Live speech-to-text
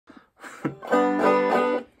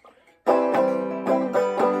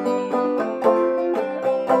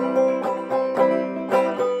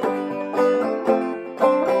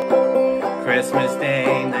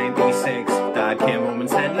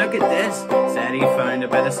said he found it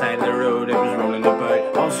by the side of the road. It was rolling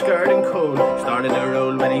about, all scared and cold. Started to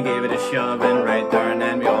roll when he gave it a shove, and right there and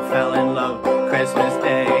then we all fell in love. Christmas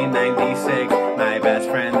Day, 96, my best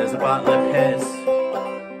friend is a bottle of piss.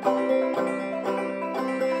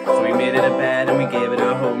 So we made it a bed and we gave it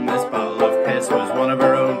a home. This bottle of piss was one of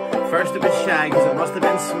our own. First it was shy, cause it must have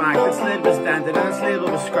been smacked. Its lid was dented and its label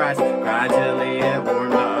was scratched. Gradually it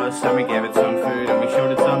warmed to us, and we gave it some food and we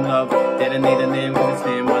showed it some love. Didn't need a name cause its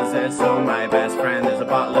name was this. So my best friend is a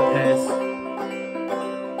bottle of piss.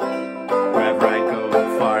 Wherever I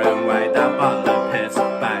go, far and wide, that bottle of piss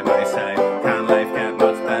by my side. Can't life get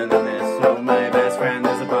much better than this? So my best friend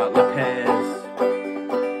is a bottle of piss.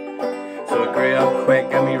 So it grew up quick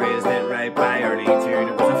and we raised it right by early June.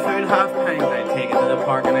 It was a full half pint. I'd take it to the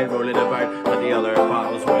park and I'd roll it about, but the other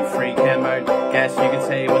bottles would freak him out. Guess you could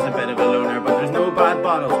say he was a bit of a loner, but there's no bad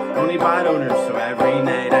bottles, only bad owners. So every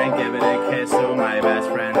night I'd give it a kiss. So my best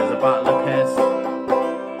friend is a bottle of piss.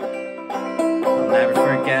 I'll never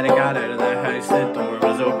forget, I got out of the house, the door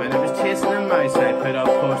was open, it was chasing a mouse. I put up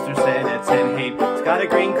posters saying it's in heat, it's got a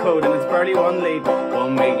green coat and it's barely one lead.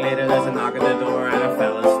 1 week later there's a knock at the door and a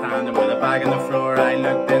fella standing with a bag on the floor. I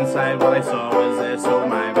looked inside, what I saw was this. So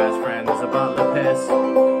my best friend is a bottle of piss.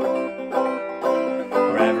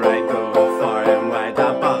 Wherever I go, far and wide,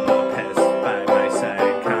 that bottle of piss by my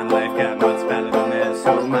side. Can't life get much better than this?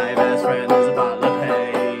 So my best friend is a bottle of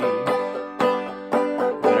piss.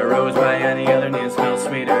 When a rose by any other name smells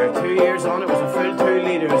sweeter. 2 years on, it was a full 2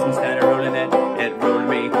 liters. Instead of rolling it, it rolled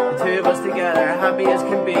me. The two of us together, happy as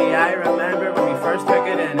can be. I remember when we first took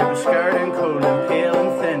it in, it was scared and cold and pale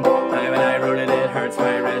and thin. Now when I roll it, it hurts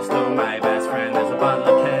my wrist. Oh, my best friend is a bottle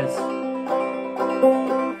of piss.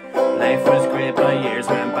 Life was great, but years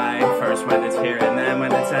went by. First when it's here and then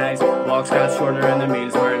when it's eggs. Walks got shorter and the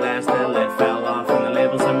meals were less. The lid fell off and the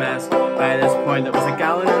label's a mess. By this point it was a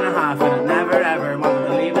gallon and a half, and it never ever wanted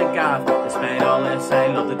to leave the gaff. Despite all this, I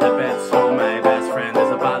loved it a bit. So my best friend is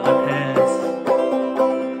a bottle of piss.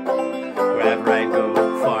 Wherever I go,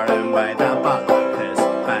 far and wide, that bottle of piss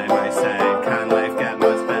by my side. Can life get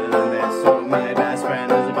much better than this? So my best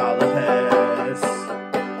friend is a bottle of piss.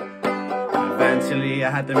 Eventually I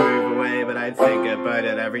had to move away, but I'd think about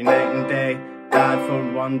it every night and day. Dad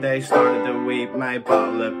phoned one day, started to weep. My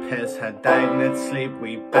bottle of piss had died in its sleep.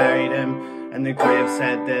 We buried him, and the grave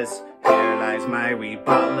said this: here lies my wee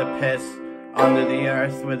bottle of piss, under the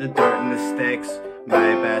earth with the dirt and the sticks.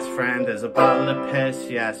 My best friend is a bottle of piss.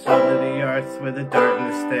 Yes, under the earth with the dirt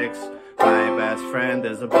and the sticks. My best friend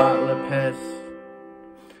is a bottle of piss,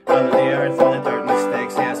 under the earth with the dirt and the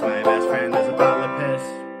sticks. Yes, my best friend is a bottle of piss.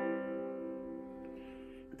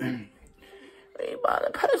 We bought a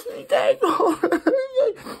piss and he died.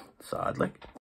 Sad, like.